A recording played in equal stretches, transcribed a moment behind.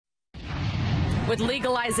With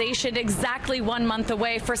legalization exactly 1 month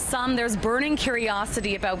away, for some, there's burning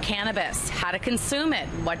curiosity about cannabis. How to consume it?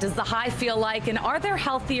 What does the high feel like? And are there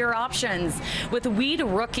healthier options? With weed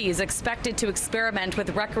rookies expected to experiment with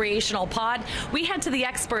recreational pot, we head to the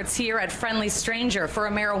experts here at Friendly Stranger for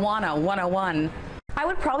a Marijuana 101. I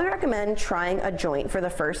would probably recommend trying a joint for the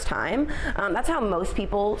first time. That's how most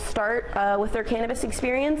people start with their cannabis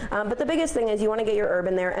experience. But the biggest thing is you want to get your herb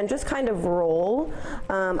in there and just kind of roll.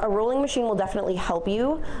 A rolling machine will definitely help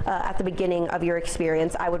you at the beginning of your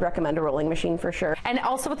experience. I would recommend a rolling machine for sure. And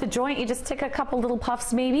also with the joint, you just take a couple little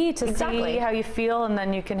puffs maybe to see how you feel, and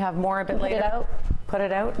then you can have more a bit later. Put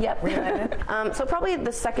it out? Yep. So probably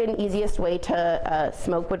the second easiest way to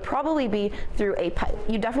smoke would probably be through a pipe.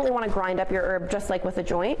 You definitely want to grind up your herb just like with a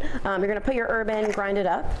joint. You're going to put your herb in, grind it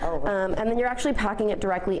up, and then you're actually packing it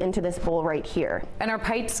directly into this bowl right here. And are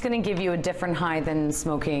pipes going to give you a different high than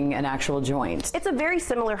smoking an actual joint? It's a very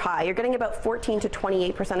similar high. You're getting about 14 to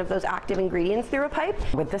 28% of those active ingredients through a pipe.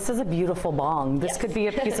 But this is a beautiful bong. This could be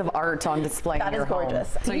a piece of art on display in your home. That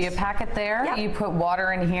is gorgeous. So you pack it there, you put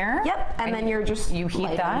water in here. Yep, and then you're just you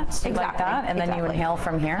heat that like that, and then you inhale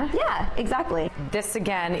from here. Yeah, exactly. This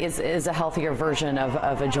again is a healthier version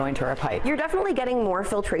of a joint or a pipe. You're definitely getting more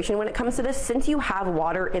filtration when it comes to this. Since you have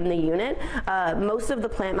water in the unit, most of the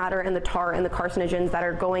plant matter and the tar and the carcinogens that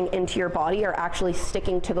are going into your body are actually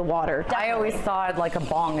sticking to the water. I always thought like a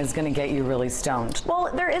bong is going to get you really stoned.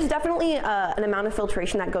 Well, there is definitely an amount of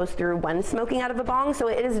filtration that goes through when smoking out of a bong, so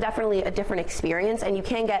it is definitely a different experience, and you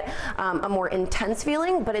can get a more intense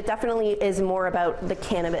feeling, but it definitely is more about the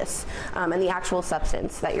cannabis and the actual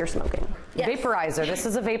substance that you're smoking. Yes. Vaporizer. This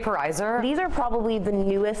is a vaporizer. These are probably the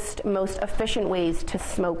newest, most efficient ways to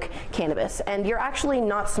smoke cannabis. And you're actually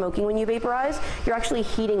not smoking when you vaporize. You're actually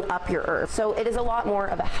heating up your herb. So it is a lot more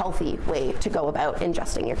of a healthy way to go about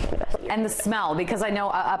ingesting your cannabis. And the smell, because I know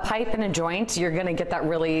a pipe and a joint, you're going to get that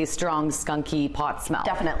really strong, skunky pot smell.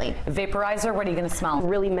 Definitely. Vaporizer, what are you going to smell?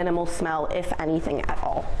 Really minimal smell, if anything at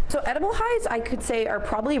all. So edible highs, I could say, are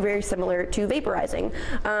probably very similar to vaporizing.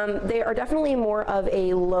 They are definitely more of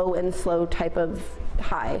a low and slow type of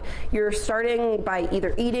high. You're starting by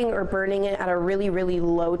either eating or burning it at a really, really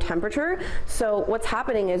low temperature. So what's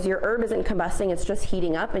happening is your herb isn't combusting, it's just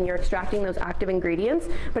heating up, and you're extracting those active ingredients,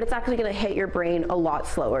 but it's actually going to hit your brain a lot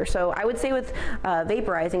slower. So I would say with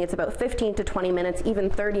vaporizing, it's about 15 to 20 minutes, even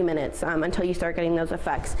 30 minutes until you start getting those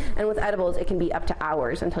effects. And with edibles, it can be up to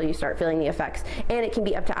hours until you start feeling the effects. And it can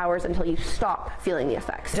be up to hours until you stop feeling the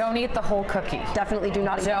effects. Don't eat the whole cookie. Definitely do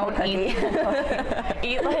not eat the whole cookie.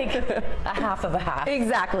 Eat like a half of a half.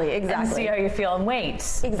 Exactly. And see how you feel and wait.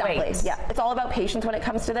 Exactly. Wait. Yeah. It's all about patience when it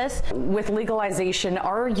comes to this. With legalization,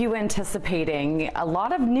 are you anticipating a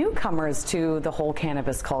lot of newcomers to the whole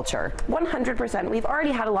cannabis culture? 100%. We've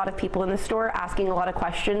already had a lot of people in the store asking a lot of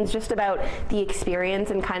questions just about the experience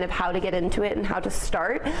and kind of how to get into it and how to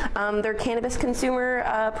start their cannabis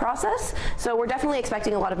consumer process. So we're definitely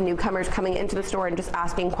expecting a lot of newcomers coming into the store and just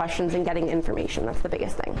asking questions and getting information. That's the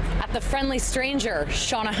biggest thing. At the Friendly Stranger,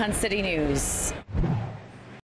 Shauna Hunt, City News.